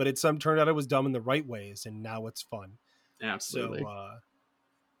 but it turned out it was dumb in the right ways, and now it's fun. Absolutely. So,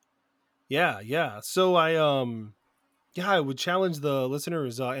 yeah. So I would challenge the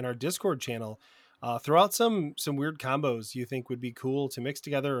listeners in our Discord channel, throw out some weird combos you think would be cool to mix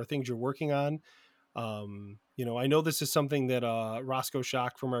together, or things you're working on. I know this is something that Roscoe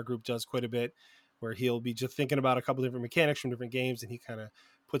Shock from our group does quite a bit, where he'll be just thinking about a couple different mechanics from different games, and he kind of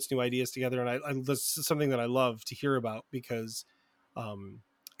puts new ideas together. And this is something that I love to hear about, because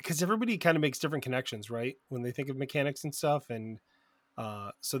everybody kind of makes different connections, right, when they think of mechanics and stuff. And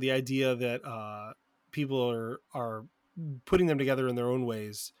so the idea that people are putting them together in their own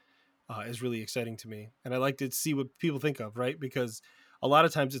ways is really exciting to me. And I like to see what people think of, right? Because a lot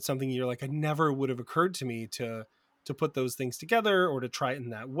of times it's something you're like, I never would have occurred to me to put those things together or to try it in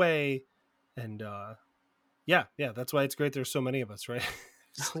that way. And that's why it's great there's so many of us, right?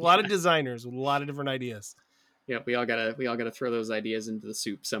 Just a lot of designers with a lot of different ideas. Yeah, we all gotta throw those ideas into the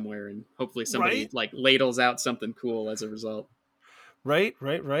soup somewhere, and hopefully somebody like ladles out something cool as a result. Right.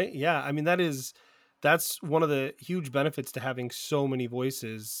 Yeah, I mean, that's one of the huge benefits to having so many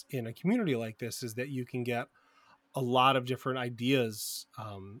voices in a community like this, is that you can get a lot of different ideas.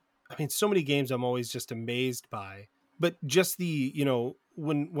 I mean, so many games I'm always just amazed by, but just the,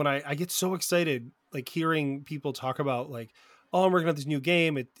 when I get so excited, like hearing people talk about like, oh, I'm working on this new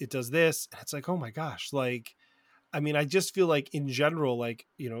game, it does this. And it's like, oh my gosh. Like, I mean, I just feel like in general, like,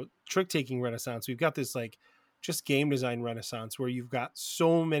 trick taking renaissance, we've got this like just game design renaissance where you've got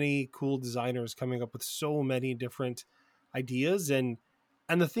so many cool designers coming up with so many different ideas. And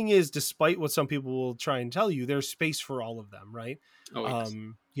the thing is, despite what some people will try and tell you, there's space for all of them, right? Oh,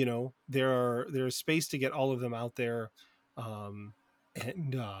 yes. There's space to get all of them out there, and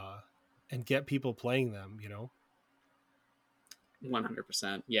get people playing them,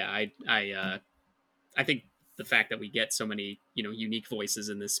 100%. Yeah, I think the fact that we get so many, unique voices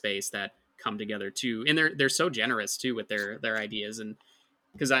in this space that come together too, and they're so generous too with their ideas. And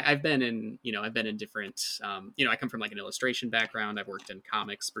because I've been in different, I come from like an illustration background. I've worked in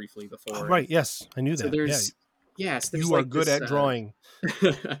comics briefly before. Oh, right. Yes. I knew that. So there's you are like good at drawing.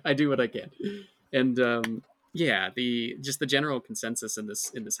 I do what I can. And, the general consensus in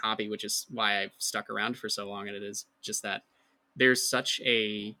this hobby, which is why I've stuck around for so long, and it is just that there's such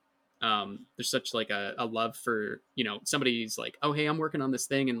like a love for, somebody's like, oh, hey, I'm working on this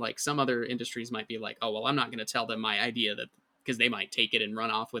thing. And like some other industries might be like, oh, well, I'm not going to tell them my idea, that because they might take it and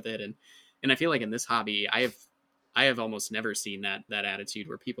run off with it. And I feel like in this hobby, I have almost never seen that attitude,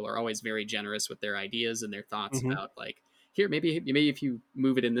 where people are always very generous with their ideas and their thoughts about like, here, maybe if you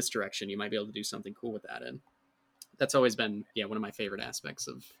move it in this direction, you might be able to do something cool with that. And that's always been, one of my favorite aspects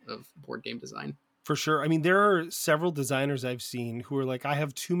of board game design. For sure. I mean, there are several designers I've seen who are like, I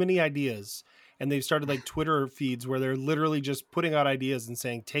have too many ideas. And they've started like Twitter feeds where they're literally just putting out ideas and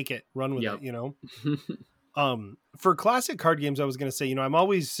saying, take it, run with it, For classic card games, I was going to say, I'm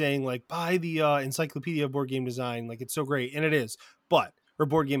always saying like, buy the Encyclopedia of Board Game Design. Like, it's so great. And it is, or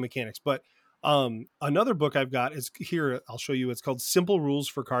Board Game Mechanics. But another book I've got is here. I'll show you. It's called Simple Rules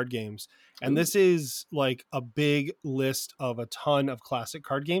for Card Games. And this is like a big list of a ton of classic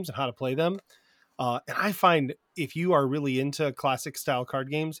card games and how to play them. And I find if you are really into classic style card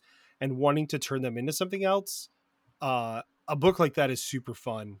games and wanting to turn them into something else, a book like that is super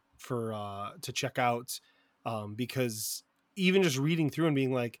fun to check out, because even just reading through and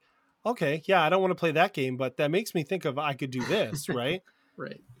being like, okay, yeah, I don't want to play that game, but that makes me think of I could do this, right?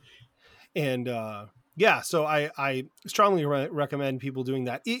 Right. And so I strongly recommend people doing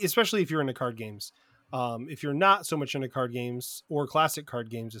that, especially if you're into card games. If you're not so much into card games or classic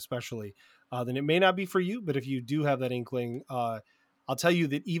card games, especially, then it may not be for you. But if you do have that inkling, I'll tell you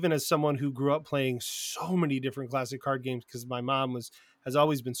that even as someone who grew up playing so many different classic card games, because my mom has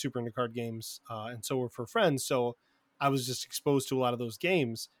always been super into card games, and so were her friends. So I was just exposed to a lot of those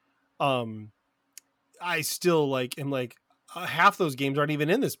games. I still am half those games aren't even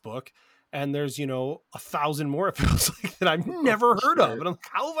in this book. And there's, 1,000 more, it feels like, that I've never heard of. And I'm like,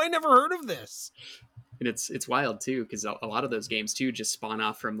 how have I never heard of this? And it's wild too, because a lot of those games too just spawn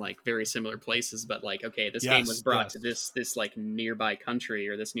off from like very similar places, but like, okay, this game was brought to this like nearby country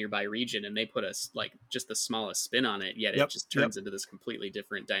or this nearby region, and they put us like just the smallest spin on it, yet it just turns into this completely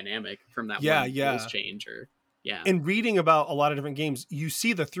different dynamic from that one rules change. Or and reading about a lot of different games, you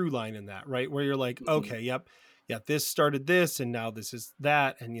see the through line in that, right? Where you're like, okay, this started this and now this is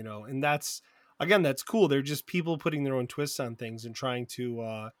that, and and that's cool. They're just people putting their own twists on things and trying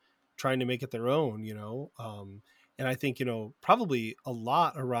to make it their own, and I think probably a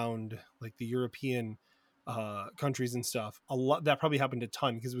lot around like the European countries and stuff, a lot that probably happened a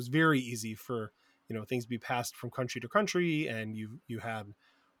ton because it was very easy for things to be passed from country to country. And you had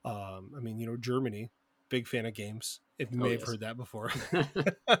Germany, big fan of games, if you may have heard that before.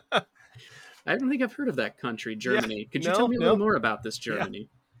 I don't think I've heard of that country, Germany. Could you tell me a little more about this Germany?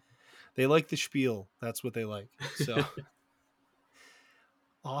 They like the spiel. That's what they like. So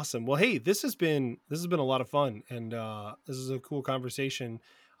awesome. Well, hey, this has been a lot of fun, and this is a cool conversation.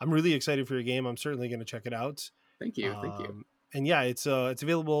 I'm really excited for your game. I'm certainly going to check it out. Thank you. Thank you. And yeah, it's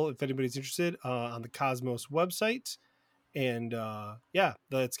available if anybody's interested on the Cosmos website. And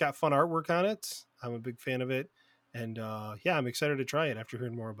it's got fun artwork on it. I'm a big fan of it, and I'm excited to try it after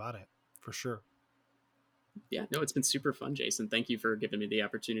hearing more about it. For sure. Yeah, no, it's been super fun, Jason. Thank you for giving me the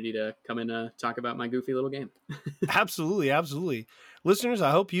opportunity to come and talk about my goofy little game. Absolutely. Listeners,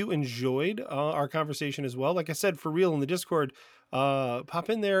 I hope you enjoyed our conversation as well. Like I said, for real in the Discord, pop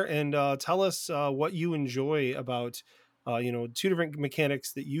in there and tell us what you enjoy about, 2 different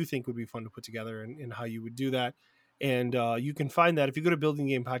mechanics that you think would be fun to put together and how you would do that. And you can find that if you go to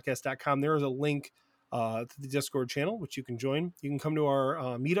buildinggamepodcast.com, there is a link to the Discord channel, which you can join. You can come to our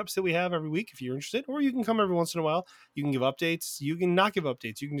meetups that we have every week if you're interested, or you can come every once in a while. You can give updates. You can not give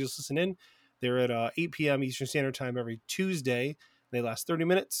updates. You can just listen in. They're at 8 p.m. Eastern Standard Time every Tuesday. They last 30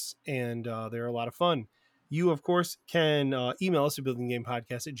 minutes, and they're a lot of fun. You, of course, can email us at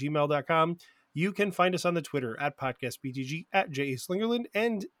buildinggamepodcast@gmail.com. You can find us on the Twitter at podcastbtg, at J.A. Slingerland,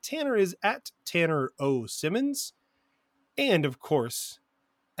 and Tanner is at Tanner O. Simmons. And, of course,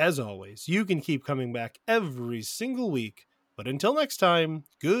 as always, you can keep coming back every single week. But until next time,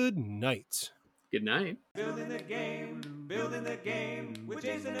 good night. Good night. Building the game with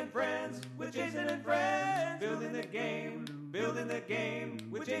Jason and friends, with Jason and friends. Building the game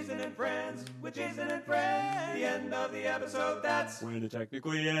with Jason and friends, with Jason and friends. The end of the episode, that's when it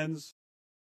technically ends.